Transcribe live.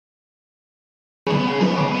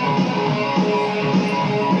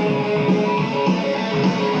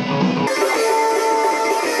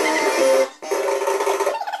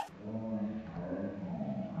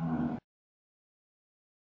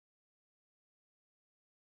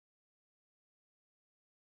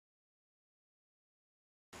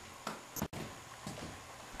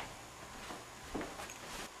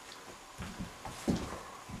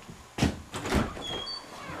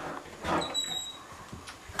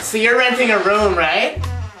So you're renting a room, right?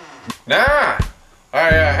 Nah, I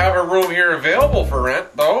have a room here available for rent,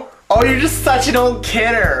 though. Oh, you're just such an old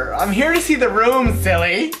kidder. I'm here to see the room,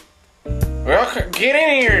 silly. Well, get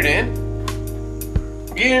in here then.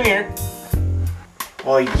 Get in here.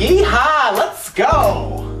 Well, yeehaw, let's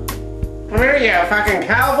go. What are you, a fucking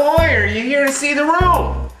cowboy, or are you here to see the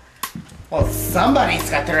room? Well, somebody's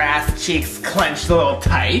got their ass cheeks clenched a little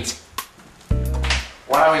tight.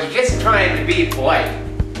 Well, I was just trying to be polite.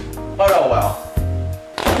 But oh well.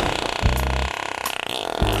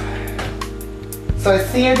 So I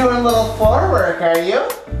see you're doing a little floor work, are you?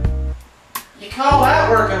 You call that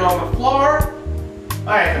working on the floor?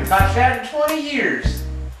 I haven't touched that in 20 years.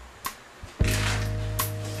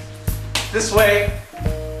 This way.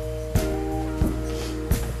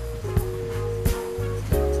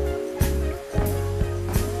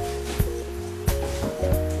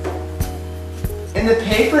 In the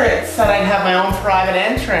paper it said I'd have my own private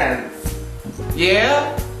entrance.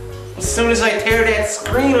 Yeah? As soon as I tear that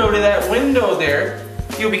screen out of that window there,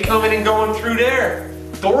 you'll be coming and going through there.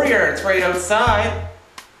 Dooryard's right outside.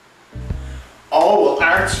 Oh, well,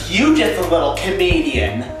 aren't you just a little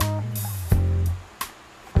comedian?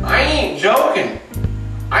 I ain't joking.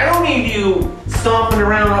 I don't need you stomping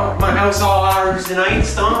around my house all hours of the night,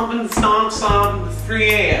 stomping, stomp, 3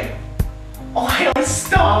 a.m. Oh, I don't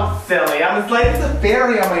stomp, silly. I'm as light as a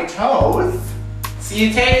berry on my toes. So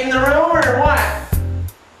you taking the room or what?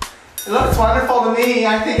 It looks wonderful to me.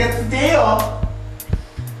 I think it's a deal.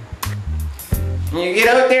 You get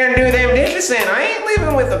out there and do them dishes then. I ain't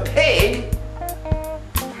living with a pig.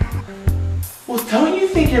 Well, don't you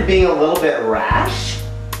think you're being a little bit rash?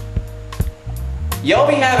 You'll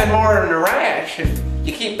be having more than a rash if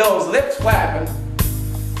you keep those lips flapping.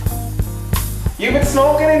 You've been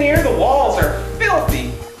smoking in here, the walls are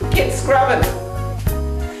filthy. Get scrubbing.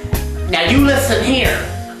 Now you listen here.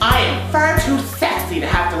 I am far too sexy to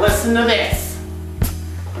have to listen to this.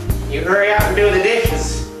 You hurry up and do the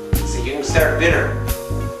dishes so you can start dinner.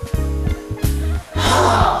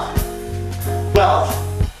 Well,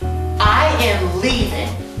 I am leaving.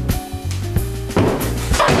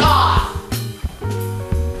 Fuck off!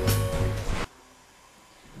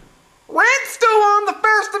 Rent's due on the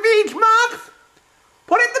 1st of each month.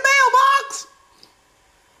 Put it in the mailbox.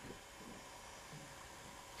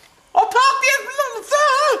 I'll talk to you, little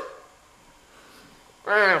son.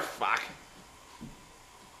 Ah, fuck.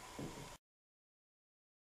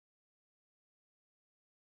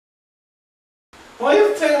 Why are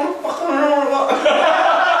you taking a fucking roller?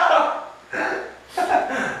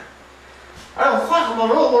 I don't fuck with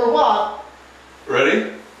a rule or what?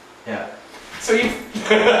 Ready? Yeah. So you...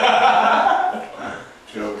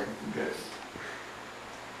 Joking. Good.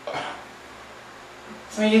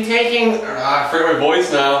 So you taking... I forgot my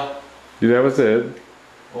voice now. Yeah, that was it.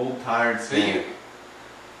 Old tired So you...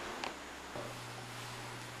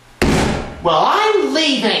 Well, I'm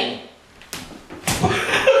leaving.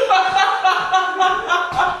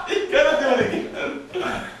 You gotta do it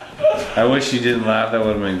again. I wish you didn't laugh. That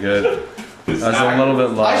would have been good. I was a little bit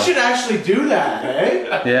low. I should actually do that,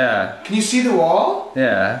 eh? Yeah, Can you see the wall?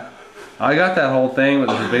 yeah. I got that whole thing with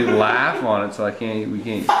a big laugh on it, so we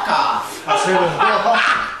can't. Fuck off. I'll hit the wall.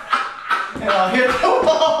 And I'll hit the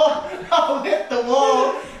wall. I'll hit the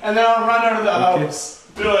wall. And then I'll run out of the house.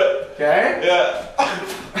 Do it. Okay?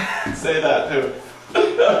 Yeah. Say that too.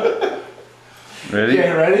 Ready?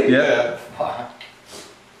 Okay, ready? Yeah. Fuck.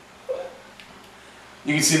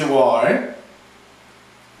 You can see the wall, right?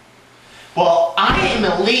 Well, I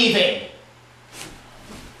am leaving.